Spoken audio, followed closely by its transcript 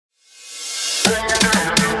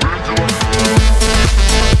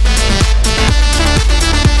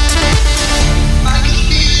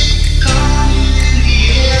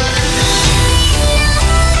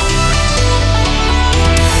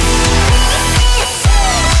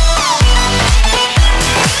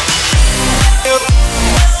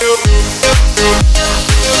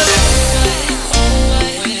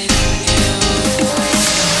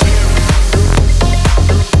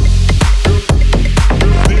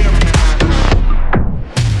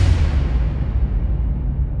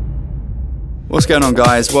What's going on,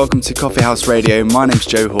 guys? Welcome to Coffee House Radio. My name's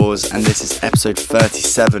Joe Hawes and this is episode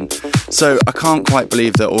 37. So I can't quite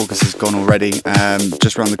believe that August has gone already.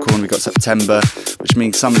 Just around the corner we've got September, which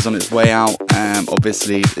means summer's on its way out.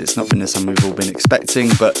 Obviously it's not been the summer we've all been expecting,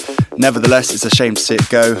 but nevertheless it's a shame to see it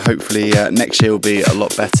go. Hopefully next year will be a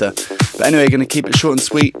lot better. But anyway, going to keep it short and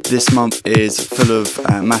sweet. This month is full of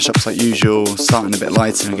mashups like usual, starting a bit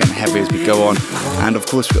lighter and getting heavy as we go on. And of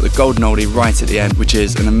course we've got the golden oldie right at the end, which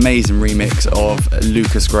is an amazing remix of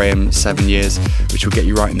Lucas Graham, 7 Years, which will get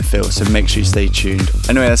you right in the feel, so make sure you stay tuned.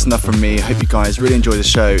 Anyway, that's enough from me. Hope you guys really enjoy the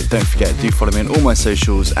show. Don't forget, do follow me on all my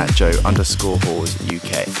socials at Joe_Hawes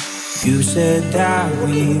UK. You said that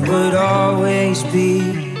we would always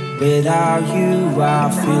be. Without you I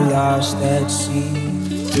feel lost at sea.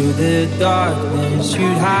 Through the darkness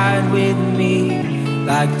you'd hide with me.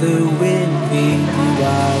 Like the wind we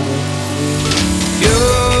wild and free. You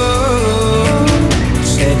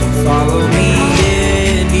said to follow me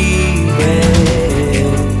anywhere.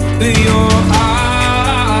 But your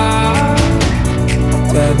eyes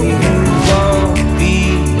tell me you won't be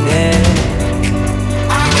there.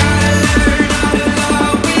 I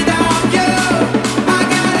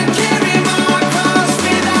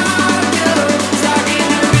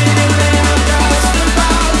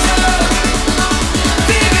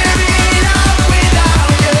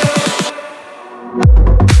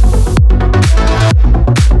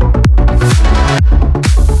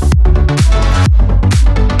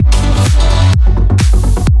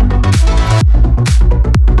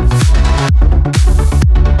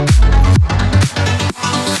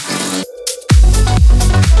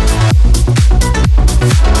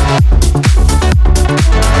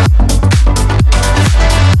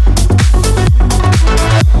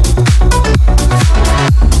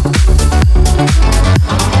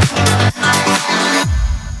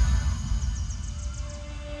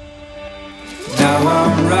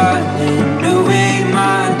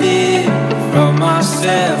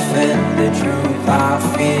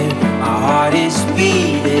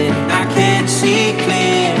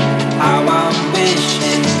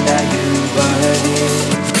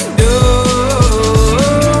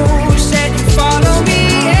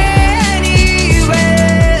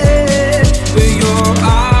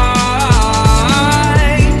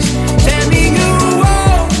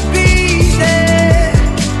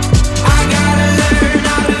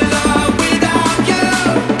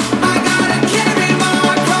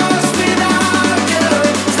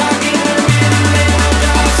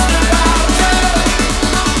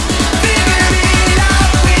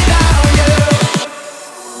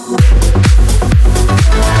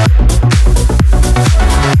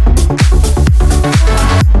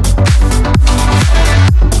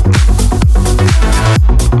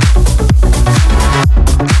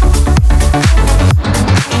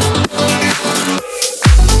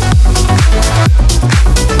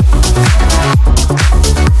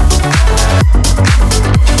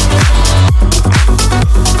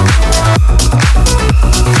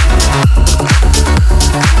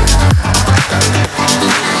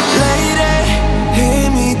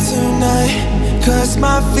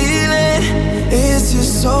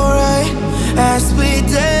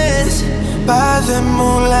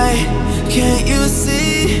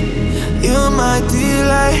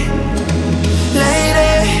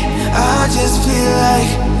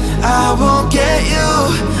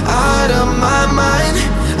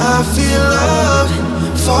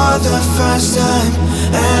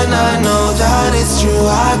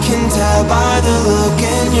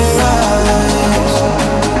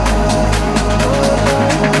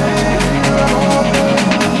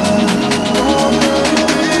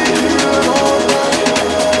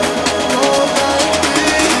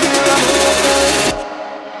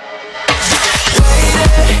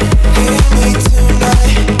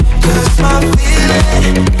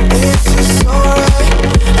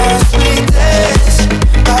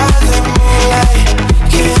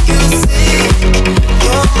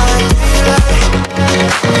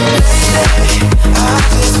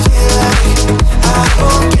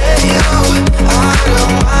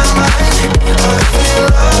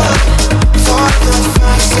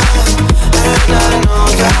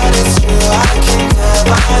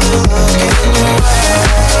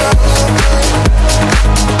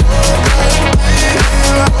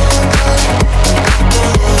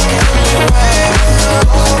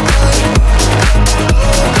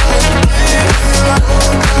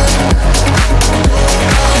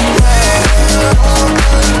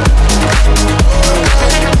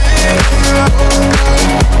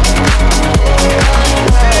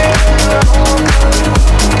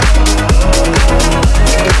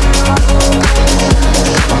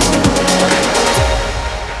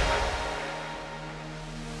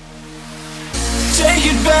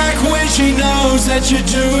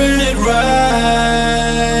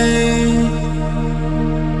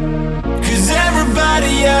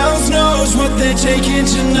we're taking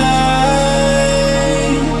tonight.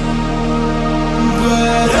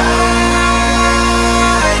 But I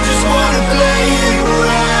just wanna play it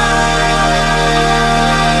right.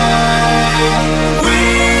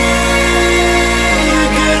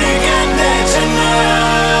 We're gonna get there tonight.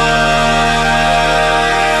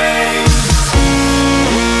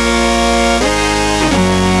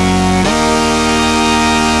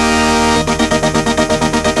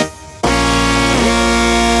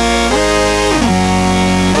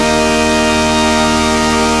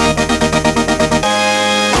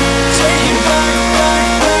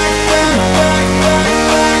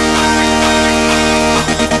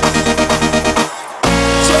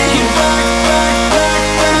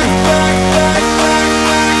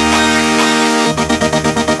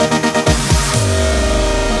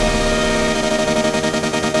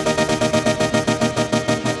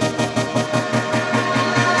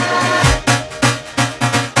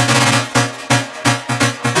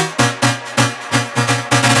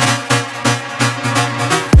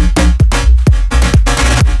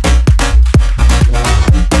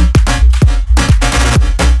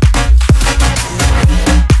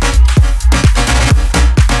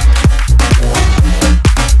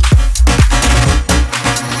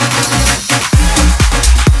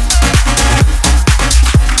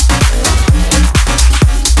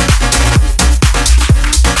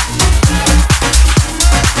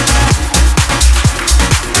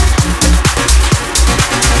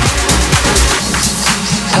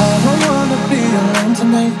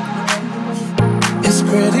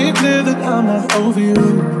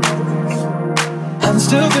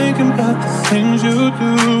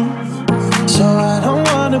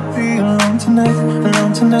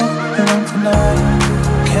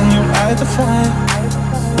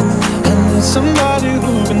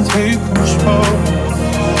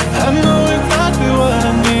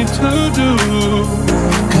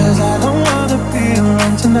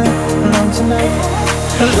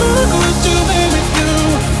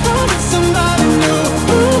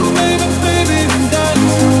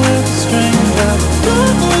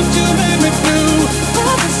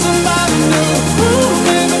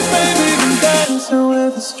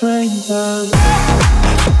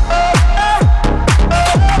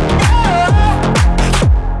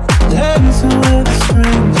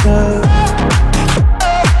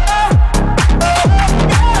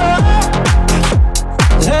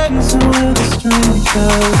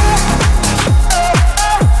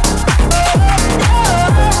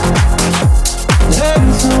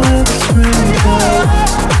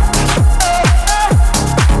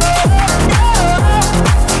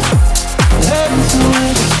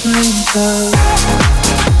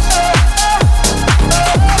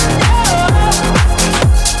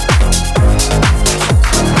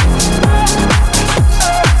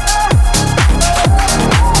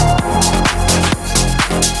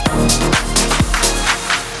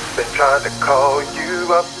 Trying to call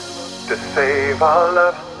you up to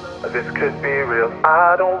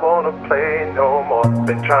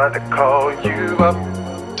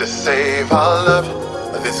save our love.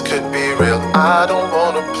 This could be real. I don't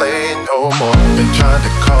wanna play no more. Been trying to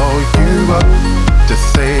call you up to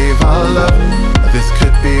save our love. This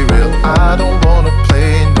could be real. I don't wanna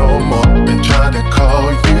play no more. Been trying to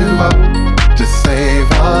call you up to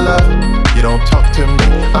save our love. You don't talk to me.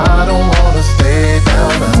 I don't wanna stay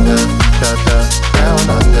down under, da da, down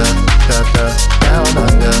under, da da, down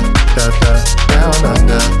under, da da, down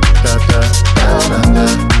under, da da, down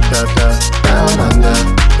under, da da, down under,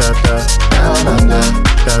 da da, down under,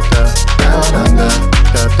 da da, down under,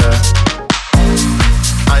 da da.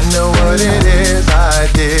 I know what it is I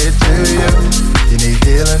did to you. You need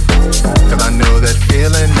healing, 'cause I know that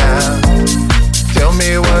feeling now. Tell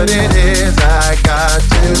me what it is I got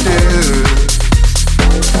to do.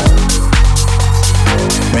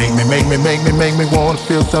 Make me wanna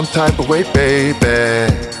feel some type of way,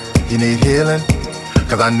 baby. You need healing,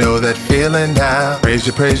 'cause I know that feeling now. Praise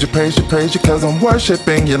you, 'cause I'm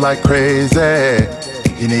worshiping you like crazy.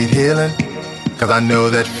 You need healing, 'cause I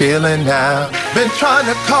know that feeling now. Been trying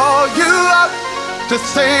to call you up to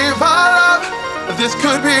save our love. This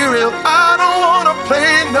could be real, I don't wanna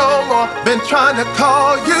play no more. Been trying to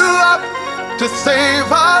call you up to save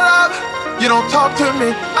our love. You don't talk to me,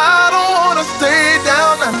 I don't wanna stay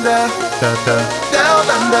down under, da da, down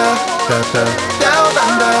under, da da, down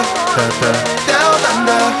under, da da, down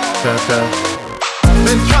under, da da.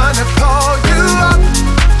 Been trying to call you up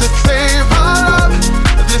to save our love.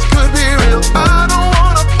 This could be real, I don't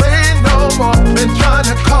wanna play no more. Been trying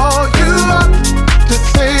to call you up to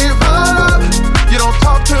save our love. You don't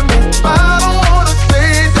talk to me, I don't wanna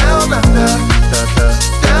stay down under, da da,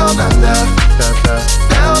 down under, da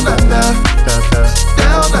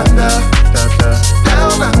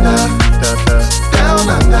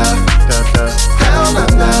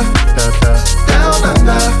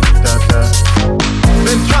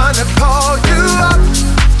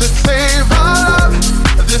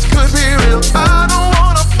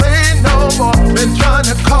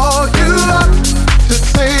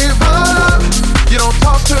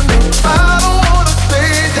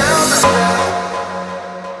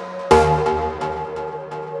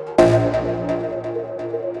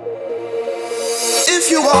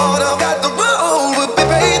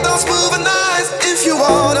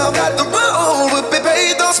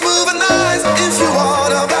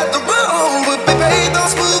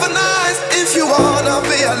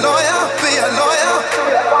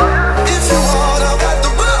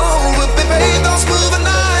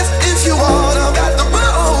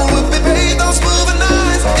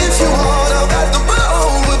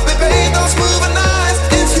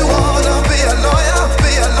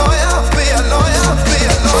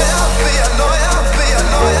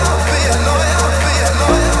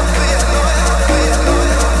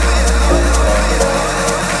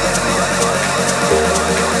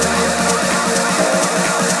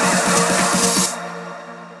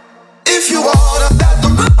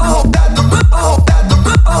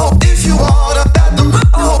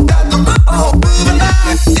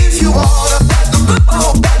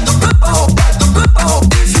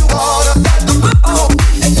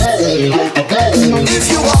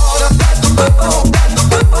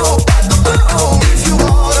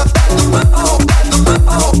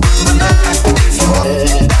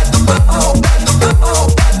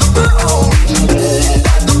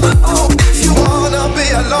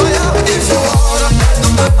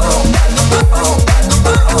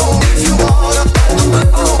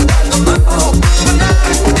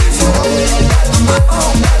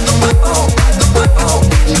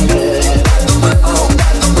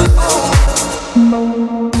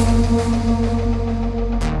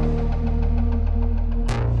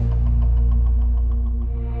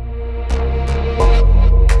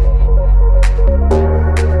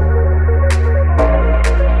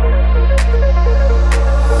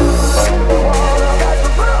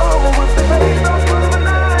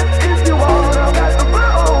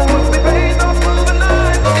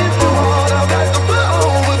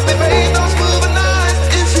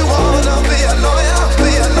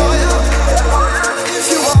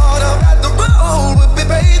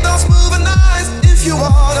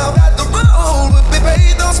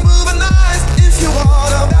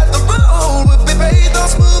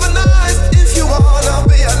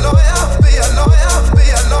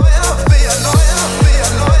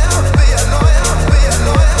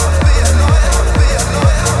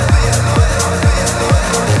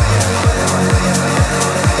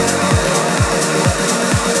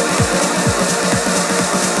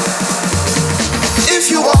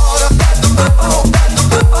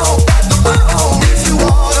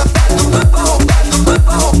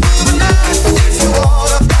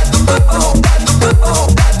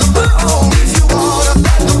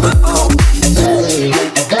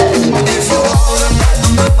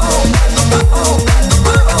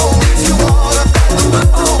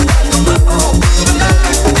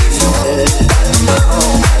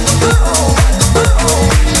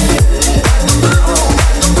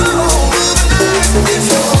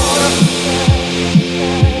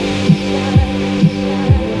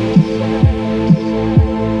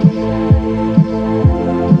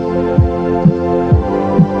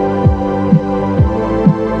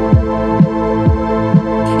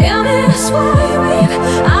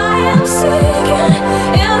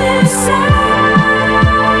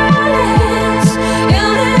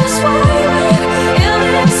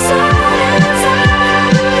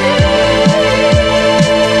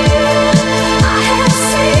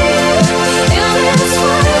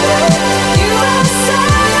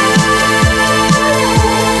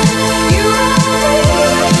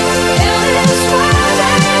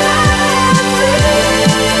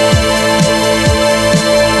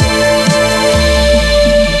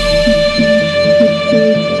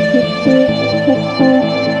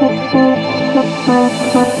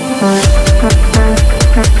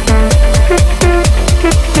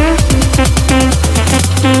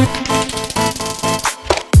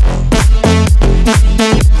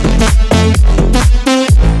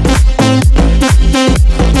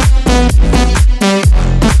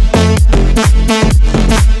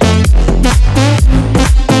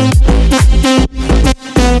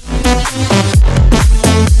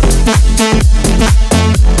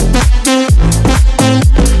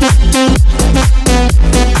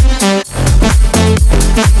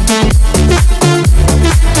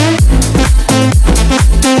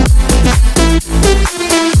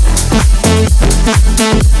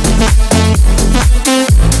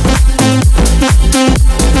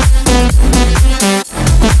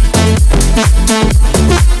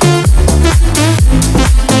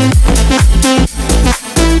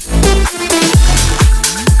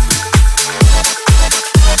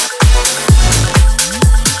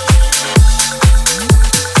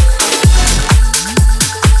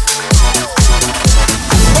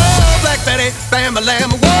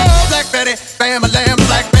Betty, bam-a-lam.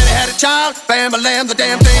 Black Betty had a child, bam-a-lam, the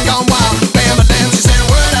damn thing gone wild. Bam-a-lam, she said a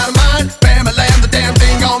word out of mine, bam-a-lam, the damn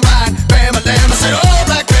thing gone mine. Bam-a-lam, I said, oh,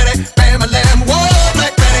 Black Betty, bam-a-lam, whoa,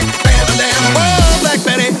 Black Betty, bam-a-lam, whoa, Black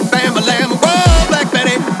Betty, bam-a-lam, whoa, Black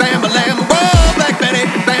Betty, bam-a-lam, whoa, Black Betty,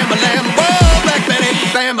 bam-a-lam, whoa, Black Betty,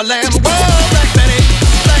 bam-a-lam, whoa, Black Betty,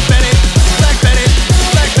 Black Betty, Black Betty,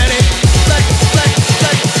 Black Betty, Black, Black,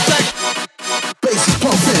 Black, Black. Bass is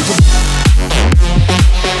pumping.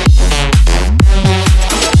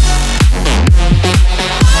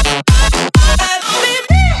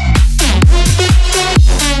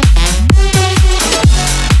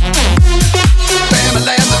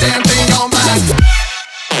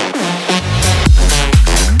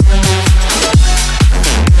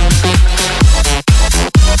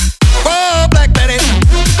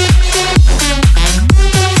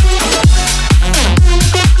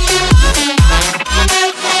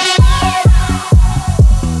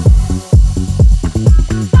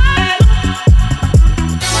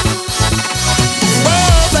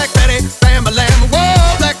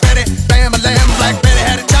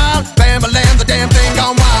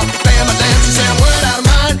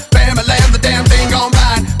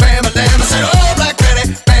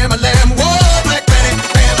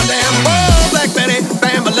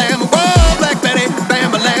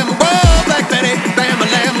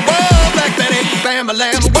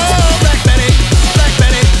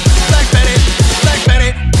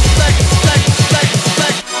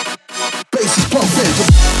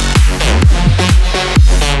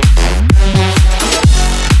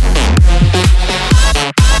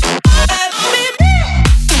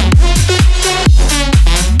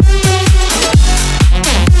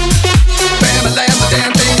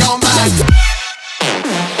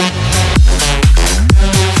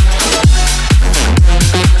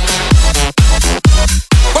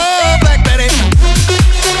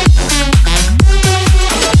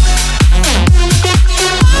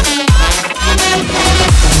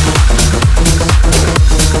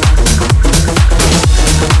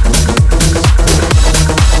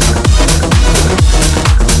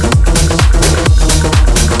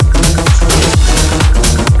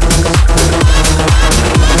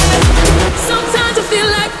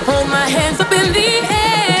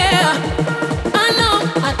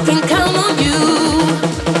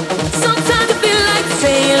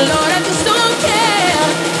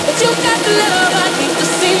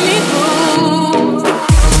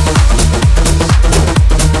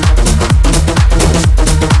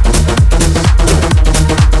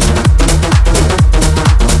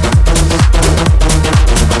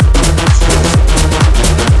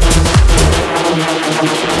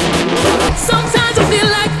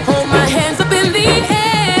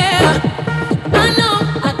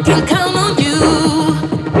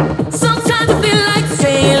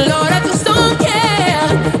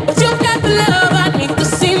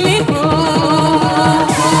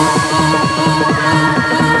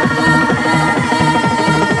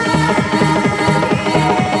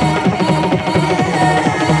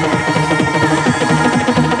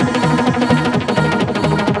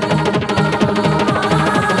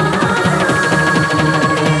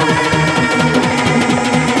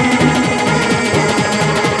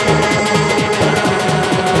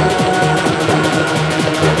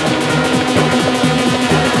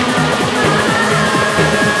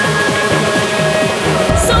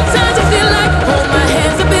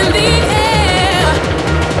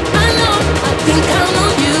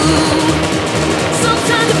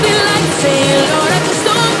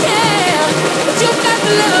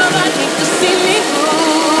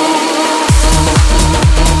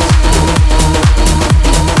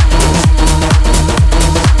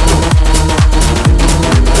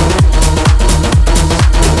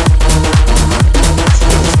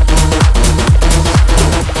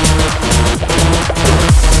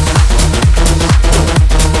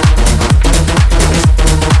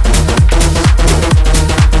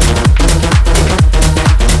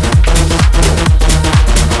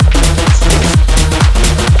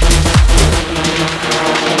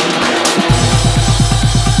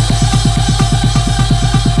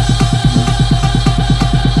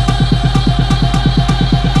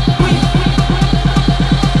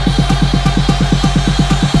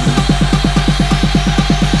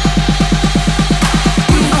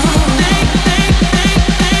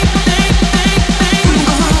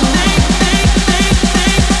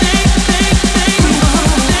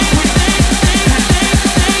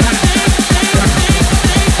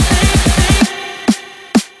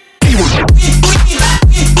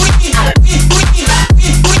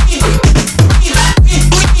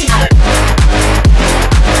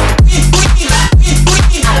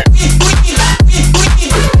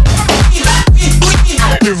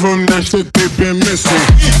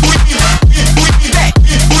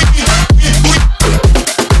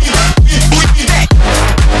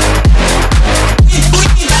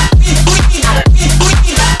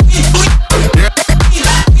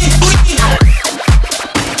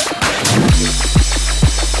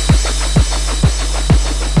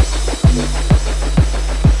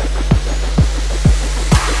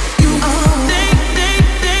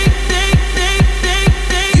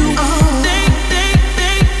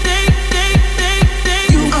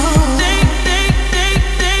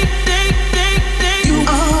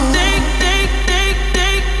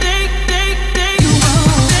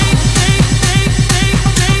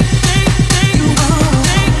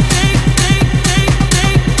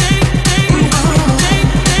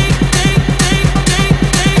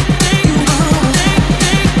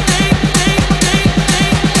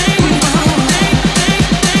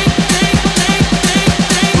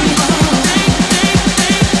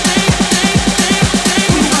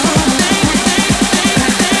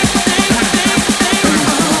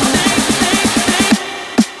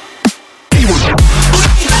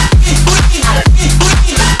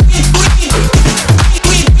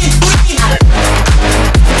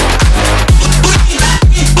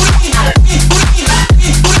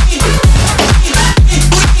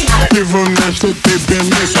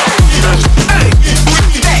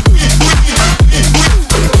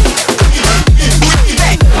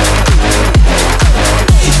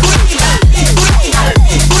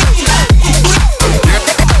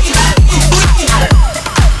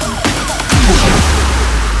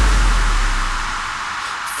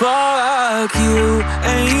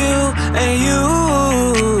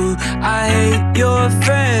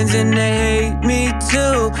 and they hate me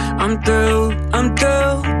too. I'm through, I'm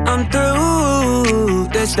through, I'm through.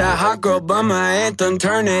 This that hot girl bummer anthem,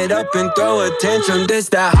 turn it up and throw a tantrum. This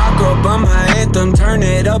that hot girl bummer anthem, turn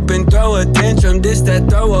it up and throw a tantrum. This that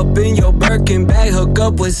throw up in your Birkin bag, hook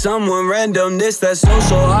up with someone random. This that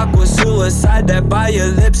social awkward suicide, that by your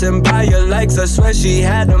lips and by your likes. I swear she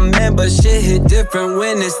had a man, but shit hit different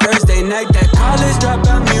when it's Thursday night. That college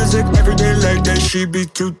dropout music, every day like that. She be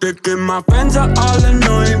too thick and my friends are all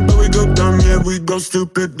annoying, but we go dumb, yeah, we go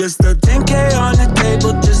stupid. This the 10K on the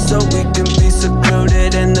table just so we can be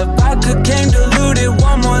secluded, and the vodka came diluted.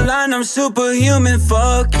 One more line, I'm superhuman.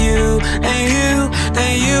 Fuck you and you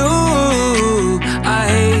and you. I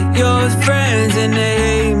hate your friends and they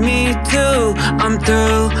hate me too. I'm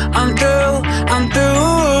through, I'm through, I'm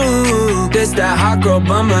through. This that hot girl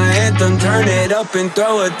bummer anthem, turn it up and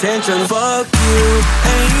throw a tantrum. Fuck you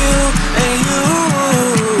and you and you.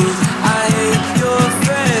 I hate your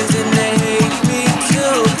friends and they hate me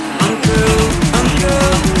too. I'm through, I'm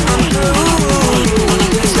through, I'm through.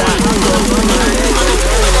 This that hot girl bummer anthem,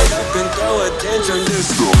 turn it up and throw a tantrum.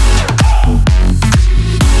 Let's go.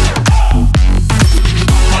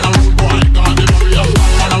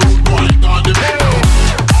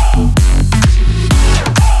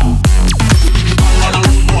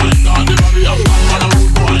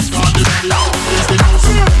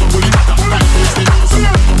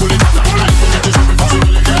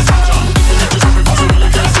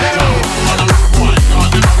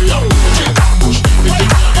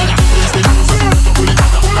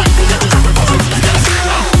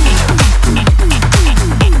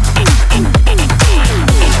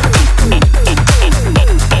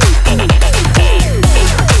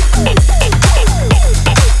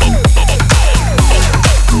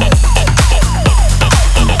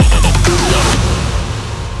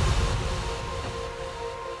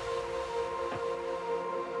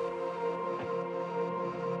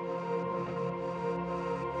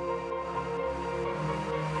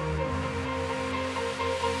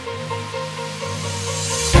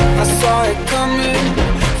 I saw it coming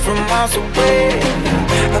from miles away.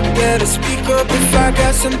 I better speak up if I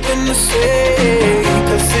got something to say,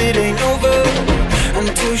 'cause it ain't over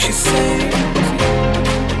until she sings.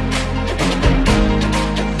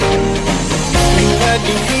 You had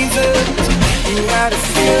the reasons, you had a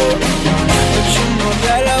feel, but you know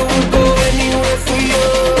that I would go anywhere for you.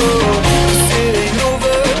 'Cause it ain't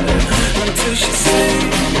over until she sings.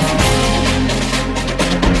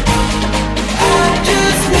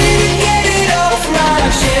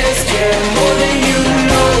 Yeah, more than you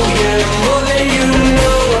know, yeah, more than you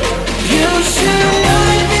know. You should know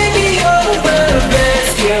it, baby, you're the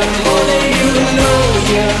best. Yeah, more than you know,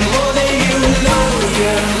 yeah, more than you know,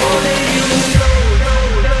 yeah, more than you know.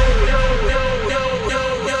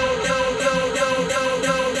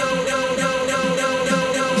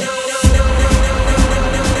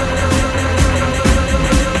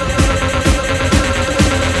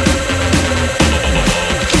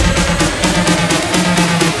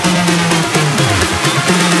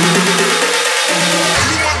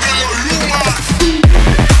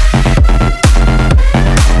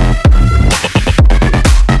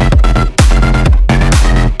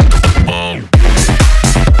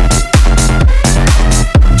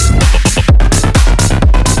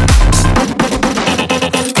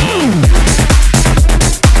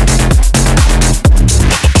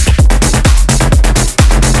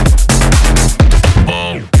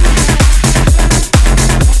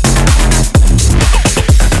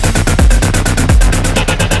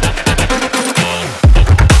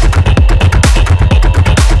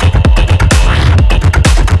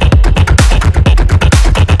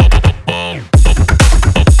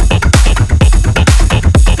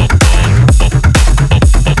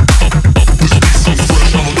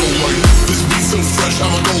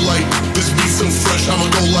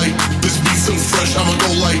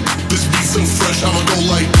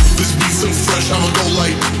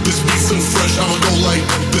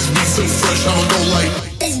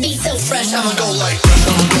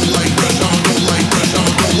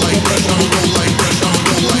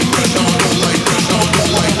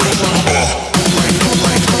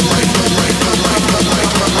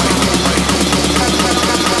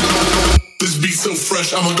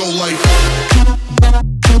 I'ma go like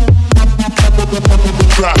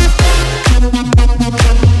Drop.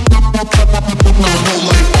 I'ma go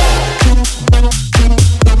like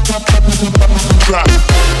Drop.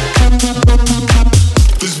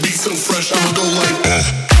 This beat so fresh, I'ma go like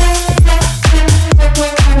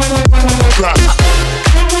Drop.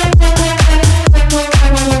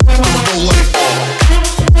 I'ma go like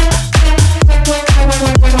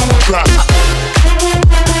Drop.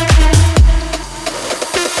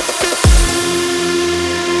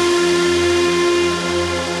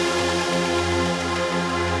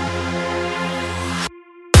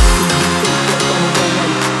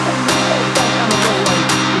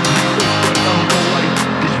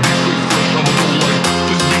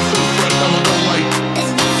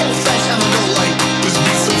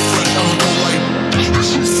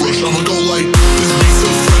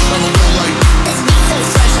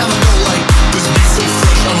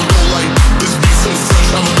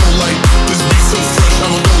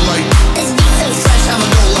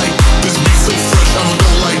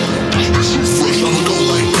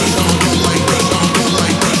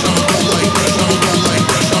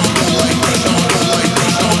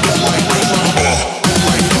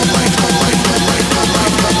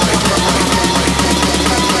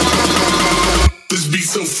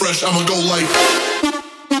 I'ma go like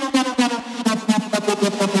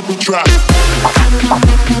drop.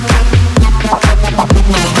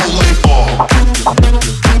 I'ma go like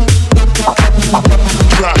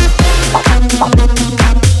drop.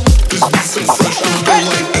 This beat so fresh, I'ma go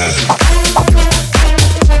like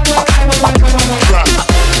drop.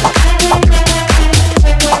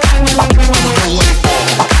 I'ma go like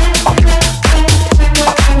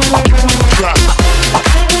drop.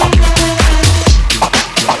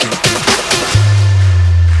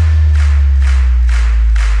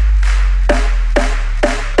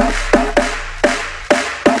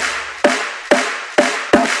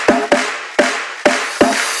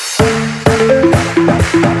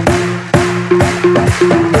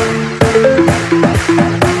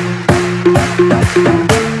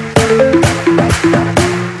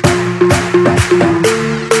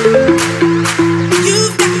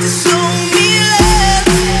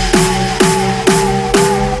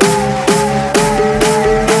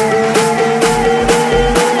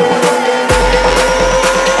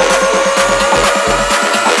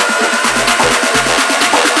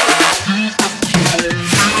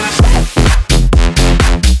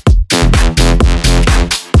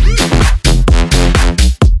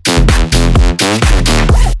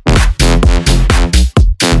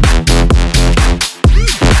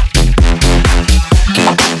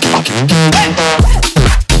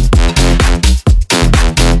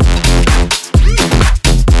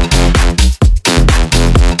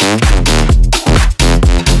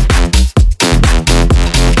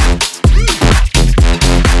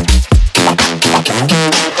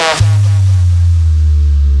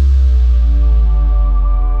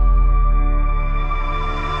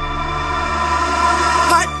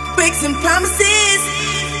 And promises,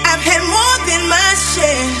 I've had more than my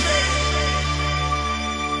share.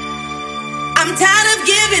 I'm tired of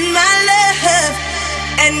giving my love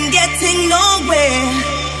and getting nowhere,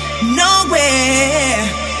 nowhere.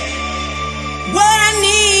 What I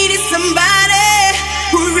need is somebody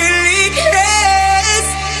who really cares.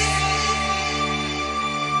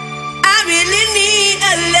 I really need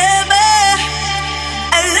a lover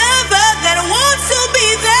that wants to be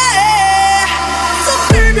there. So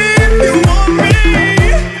baby, you want me?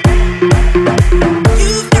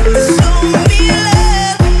 You've got to show me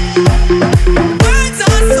love. Words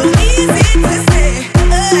are so easy to say.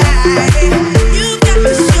 You've got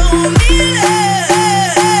to show me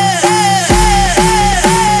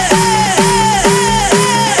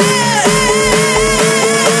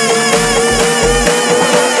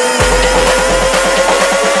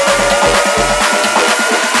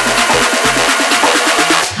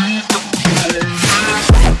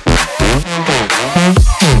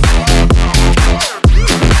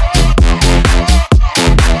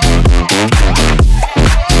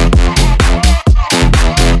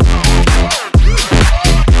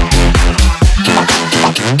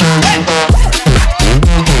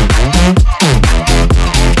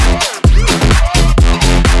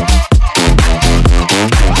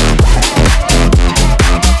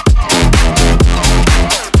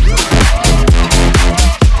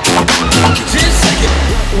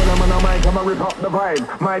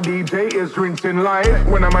My DJ is rinsing live.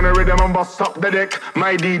 When I'm on a rhythm, I'm bust up the deck.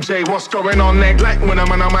 My DJ, what's going on next? Like when I'm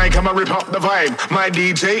on a mic, I'ma rip up the vibe. My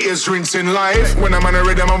DJ is rinsing live. When I'm on a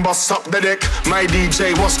rhythm, I'm bust up the deck. My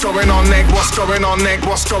DJ, what's going on next? What's going on next?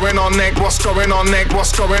 What's going on next? What's going on next?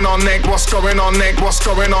 What's going on next? What's going on next? What's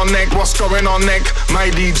going on next? What's going on next? My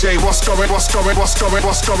DJ, what's going on next?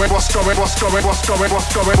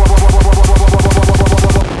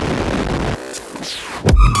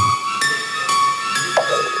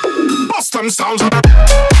 Boston sounds.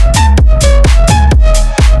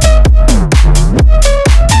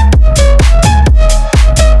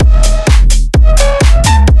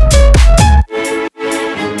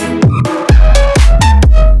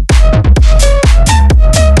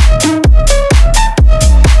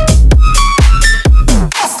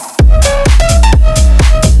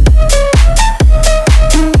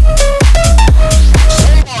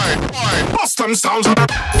 Boston sounds.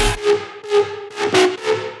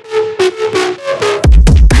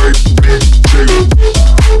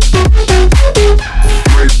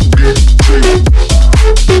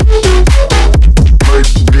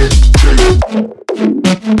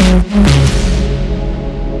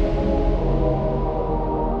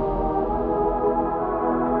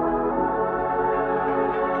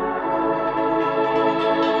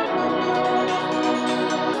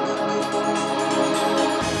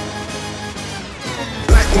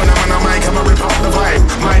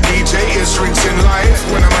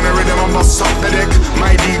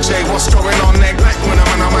 What's going on next? Like when I'm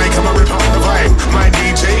on a mic, I'ma rip up the vibe. My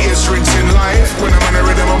DJ is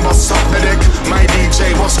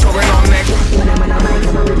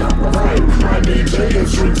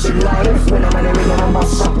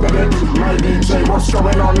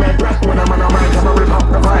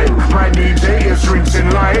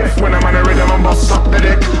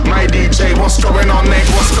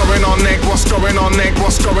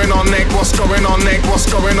What's going on neck? What's going on neck? What's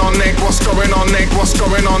going on neck? What's going on neck? What's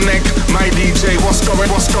going on neck? My DJ, what's going?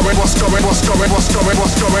 What's going? What's going? What's going? What's going?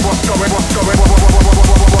 What's going? What's going? What's going?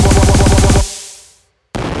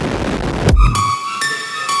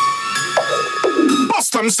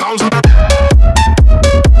 Bust them sounds.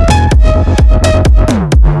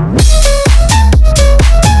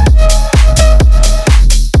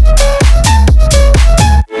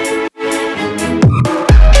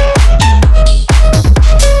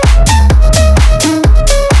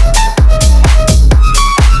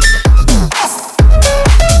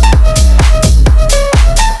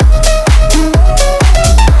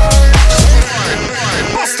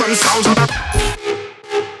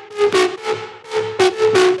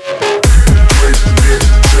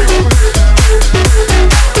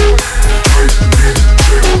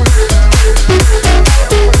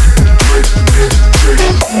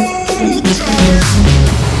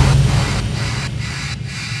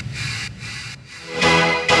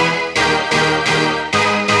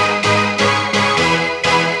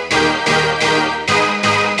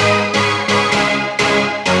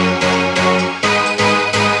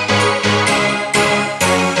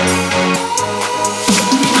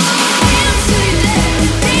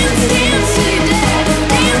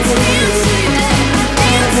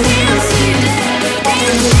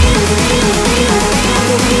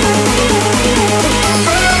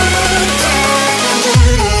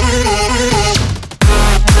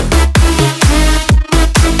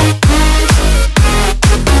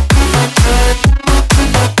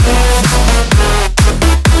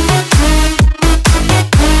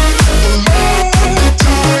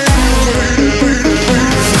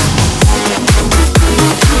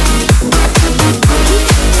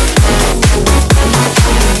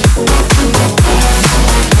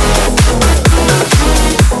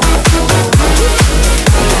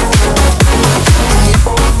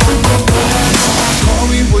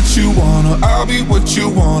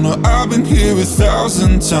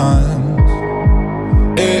 Times.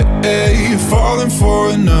 Hey, falling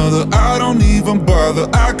for another, I don't even bother.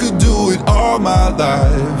 I could do it all my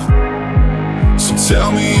life. So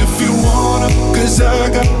tell me if you wanna, cause I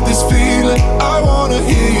got this feeling. I wanna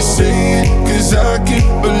hear you say it, cause I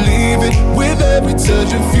can't believe it. With every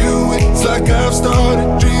touch of you, it's like I've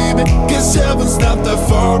started dreaming. Guess heaven's not that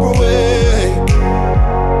far away.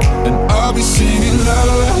 And I'll be singing la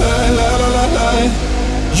la la la la la la la.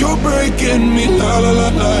 You're breaking me, la la la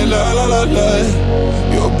la la la la la.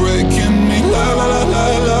 You're breaking me, la la la la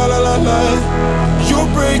la la la la. You're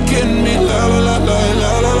breaking me, la la la la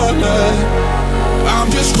la la la la. I'm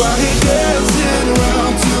just right here dancing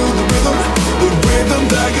around to the rhythm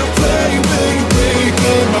that you play, baby,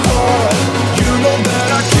 breaking my heart. You know that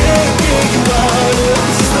I can't get you out of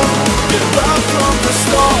the system. Get right from the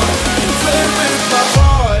start, play with my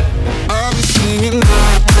heart. I'll be singing.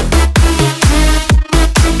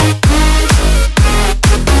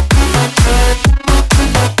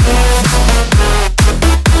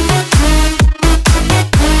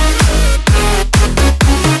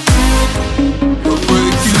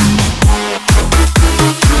 Breaking me.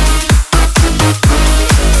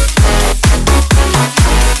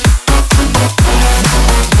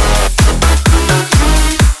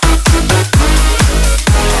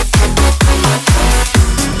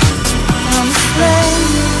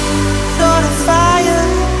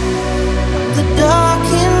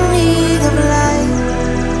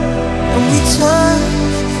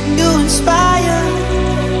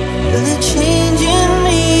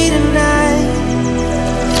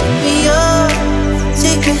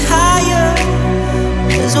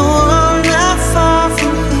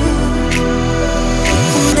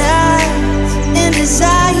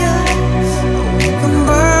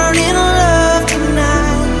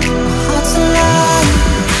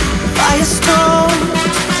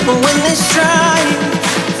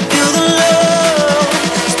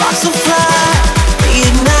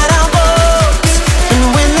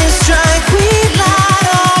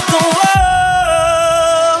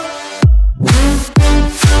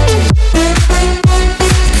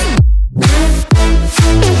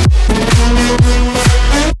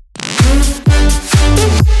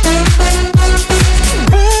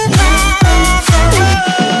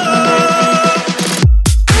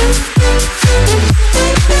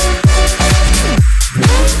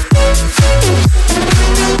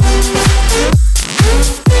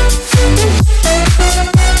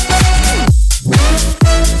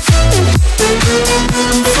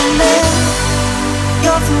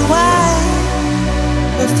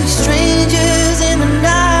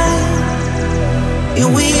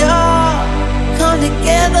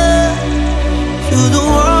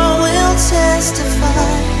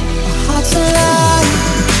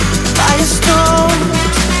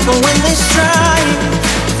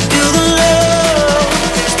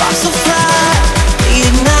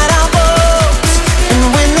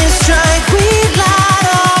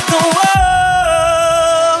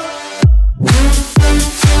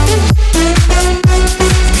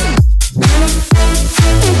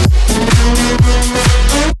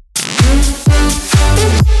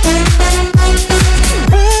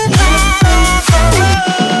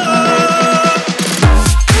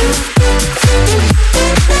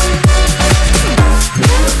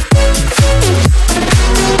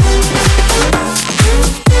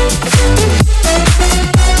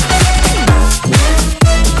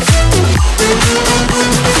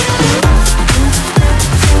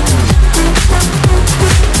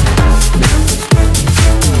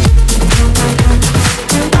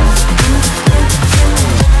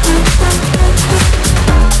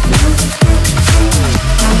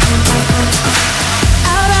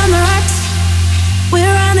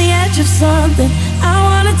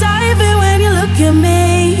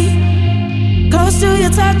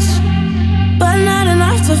 touch, but not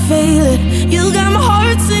enough to feel it. You got my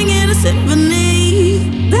heart singing a symphony.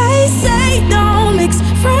 They say don't mix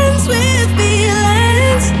friends with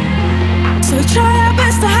feelings, so we try our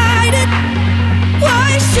best to hide it. Why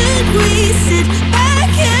should we sit back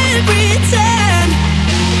and pretend?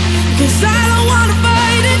 'Cause I don't wanna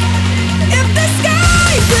fight it. If the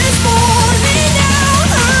sky was falling down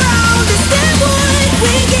around us, then would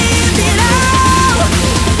we give it all?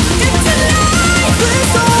 If tonight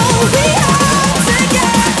was all we had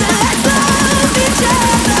together, let's love each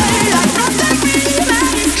other like nothing really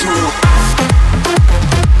matters.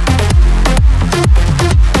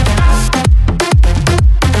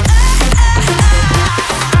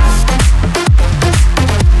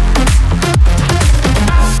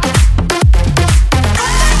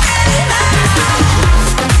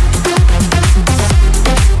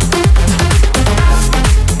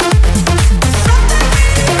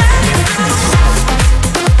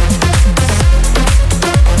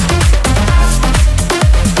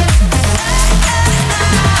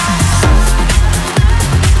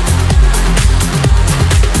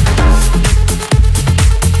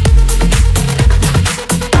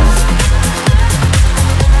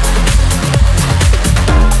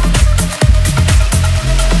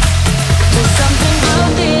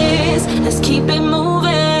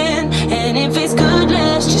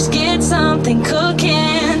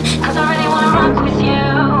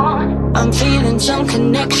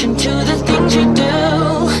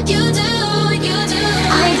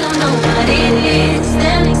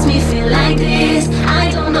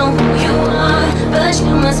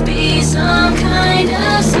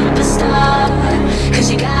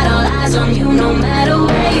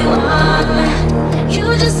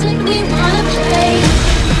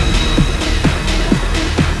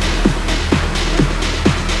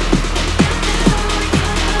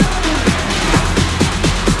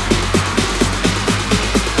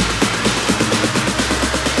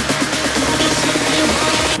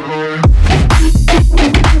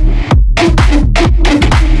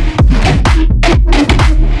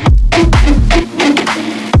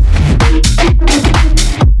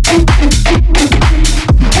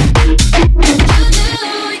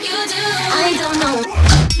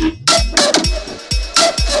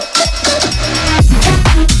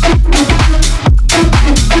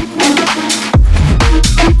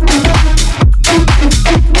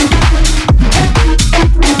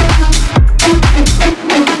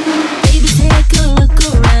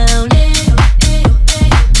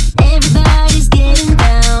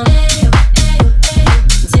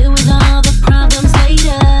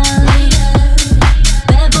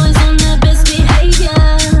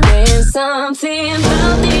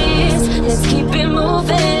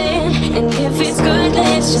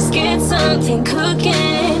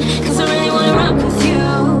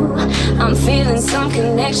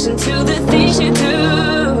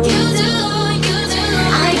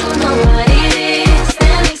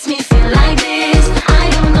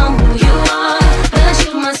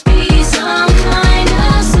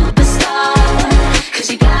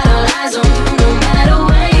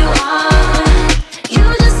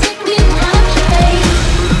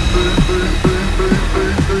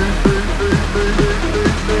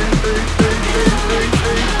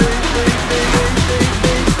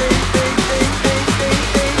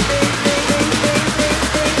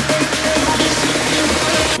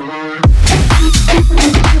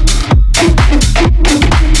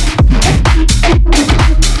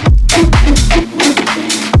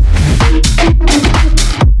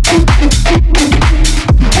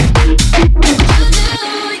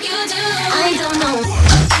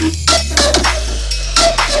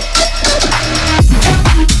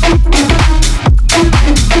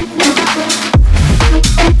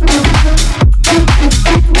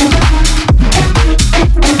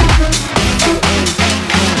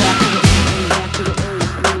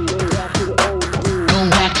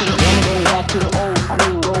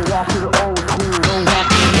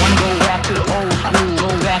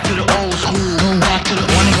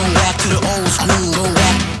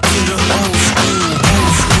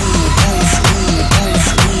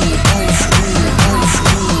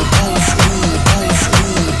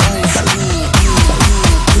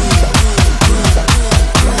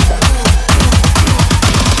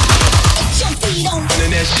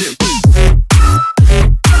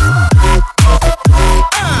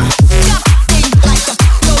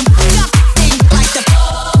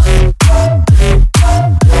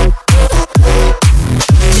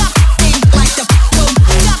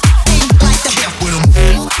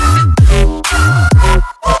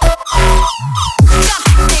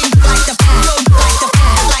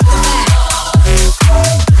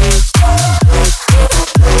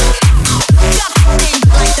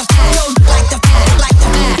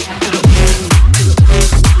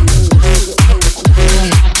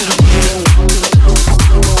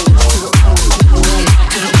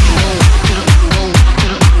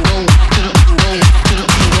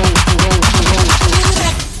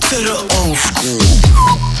 to the old school.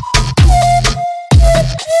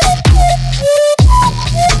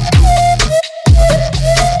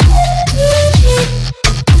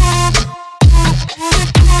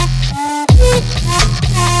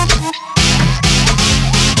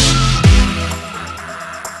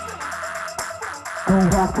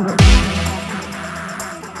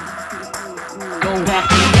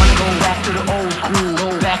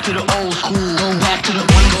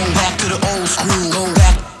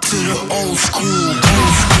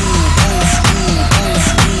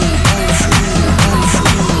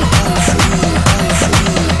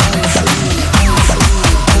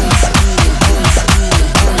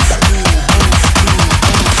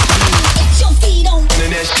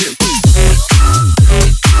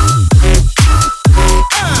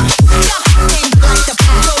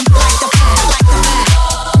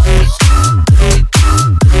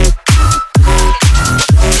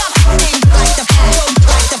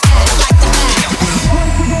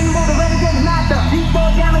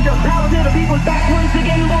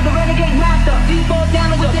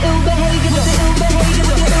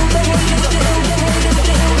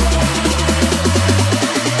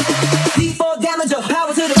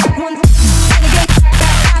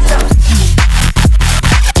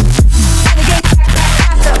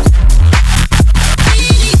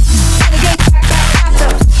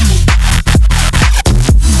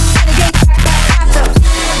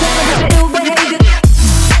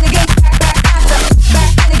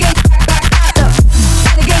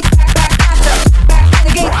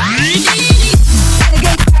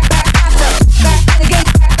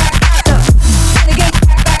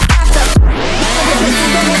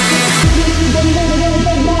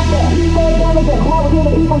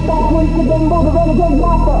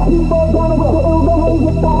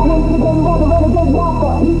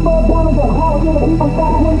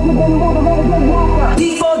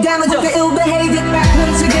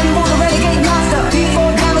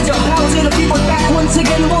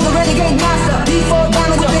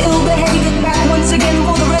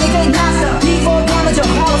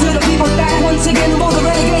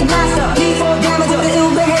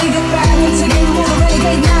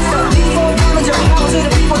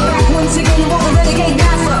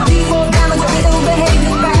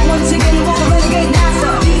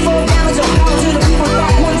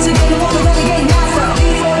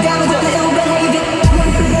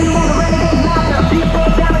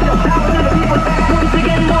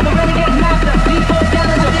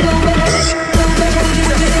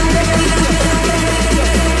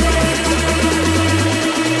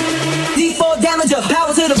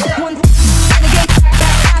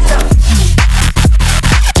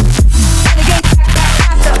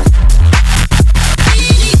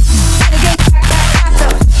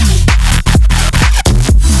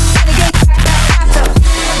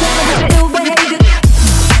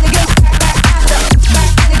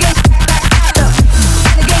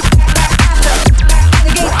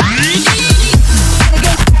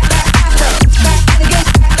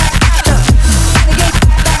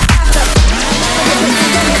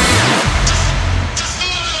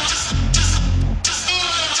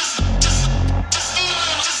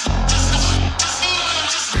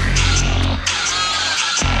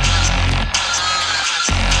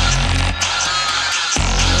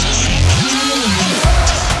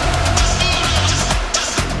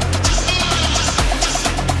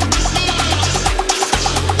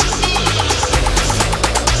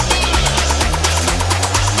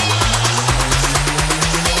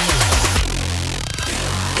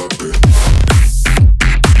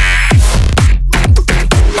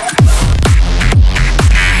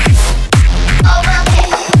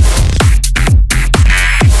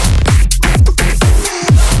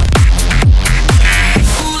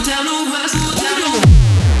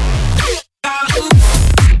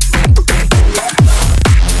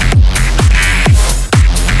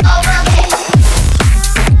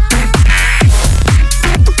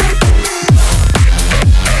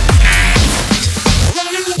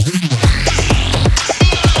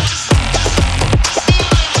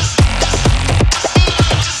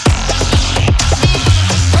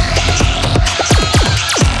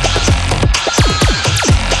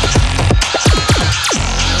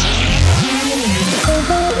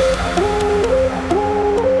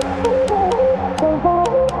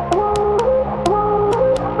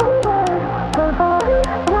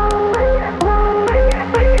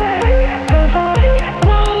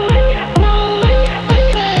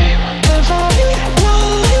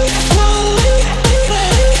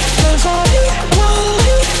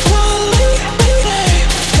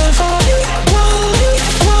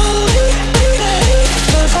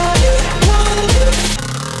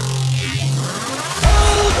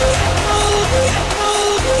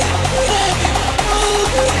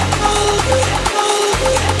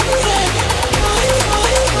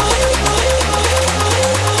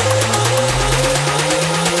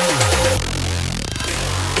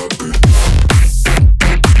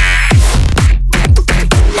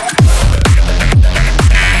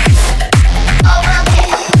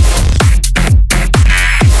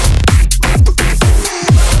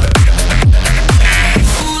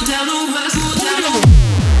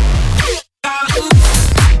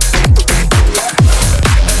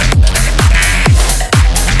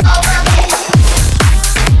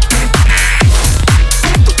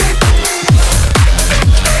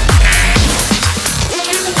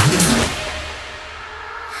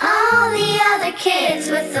 kids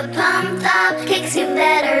with the pumped up kicks. You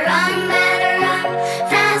better run,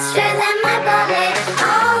 faster than my bullet.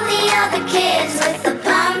 All the other kids with the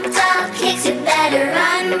pumped up kicks. You better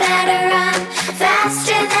run,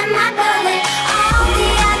 faster than my bullet. All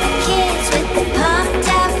the other kids with the pumped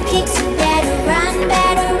up kicks. You better run,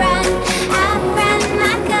 outrun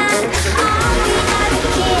my gun. All the other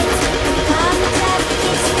kids with the pumped up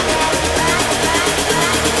kicks. You better run,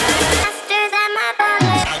 faster than my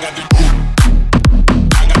bullet. I got the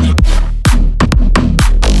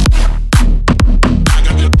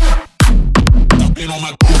on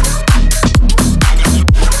my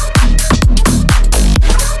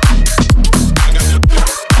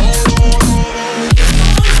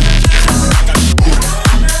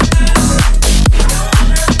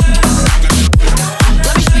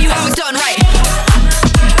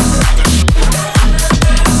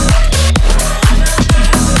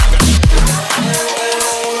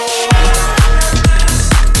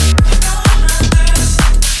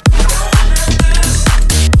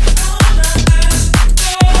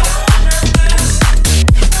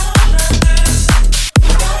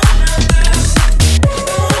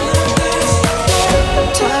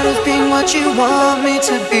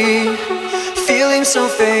so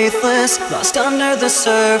faithless, lost under the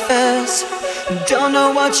surface. Don't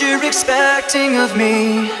know what you're expecting of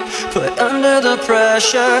me, put under the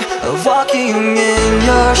pressure of walking in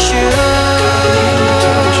your shoes.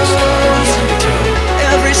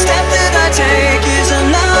 Every step that I take is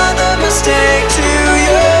another mistake to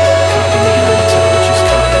you,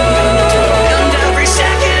 and every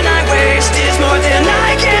second I waste is more than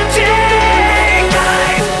I can take.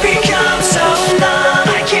 I've become so numb,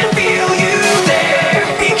 I can't feel you there.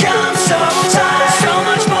 Become so tired, so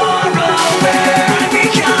much more aware. I'm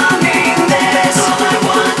becoming this. All I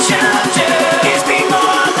want you to do is be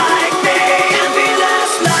more like me and be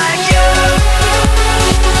less like you.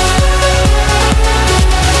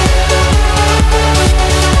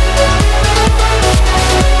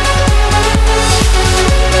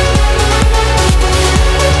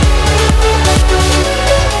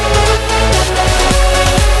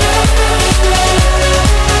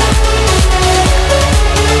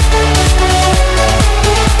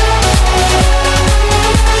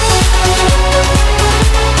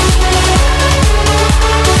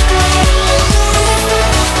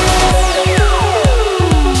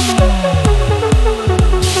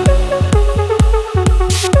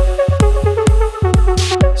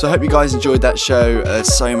 So I hope you guys enjoyed that show.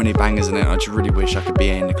 There's so many bangers in it. I just really wish I could be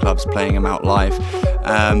in the clubs playing them out live.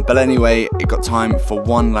 But anyway, it got time for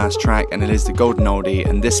one last track, and it is the Golden Oldie.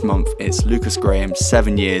 And this month it's Lucas Graham,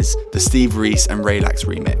 7 Years, the Steve Reese and Relax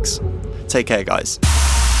remix. Take care, guys.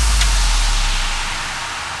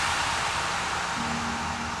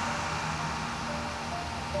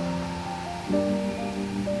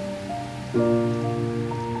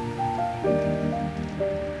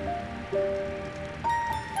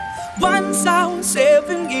 Once I was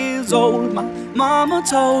 7 years old, my mama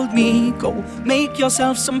told me, go make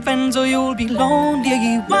yourself some friends or you'll be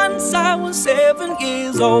lonely. Once I was 7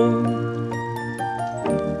 years old.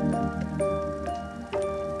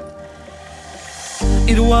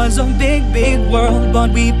 It was a big, big world,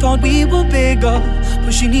 but we thought we were bigger,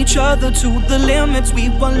 pushing each other to the limits. We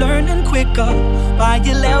were learning quicker. By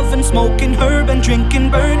 11, smoking herb and drinking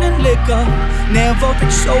burning liquor. Never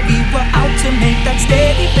rich, so we were out to make that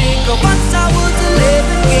steady figure. Once I was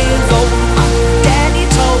 11 years old, my daddy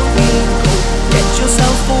told me, get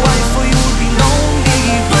yourself a wife or you'll be lonely.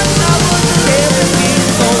 Once I was 11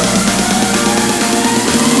 years old.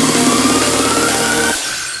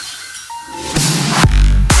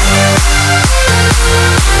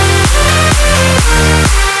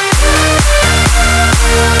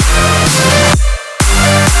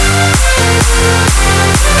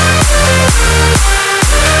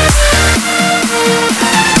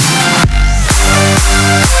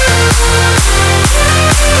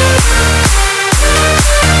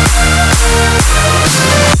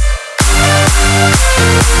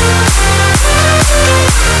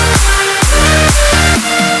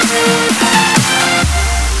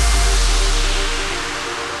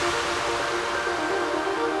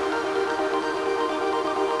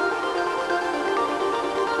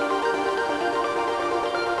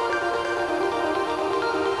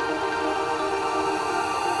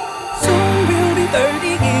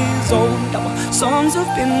 Songs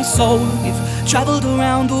have been sold. We've traveled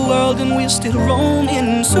around the world and we're still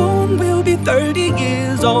roaming. Soon we'll be 30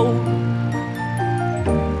 years old.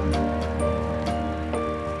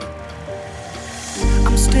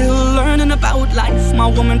 I'm still learning to about life. My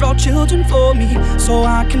woman brought children for me, so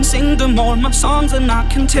I can sing them all my songs and I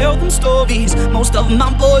can tell them stories. Most of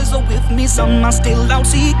my boys are with me, some are still out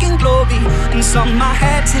seeking glory, and some I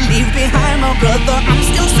had to leave behind. My brother, I'm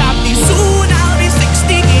still savvy. Soon I'll be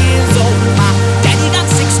 60 years old. My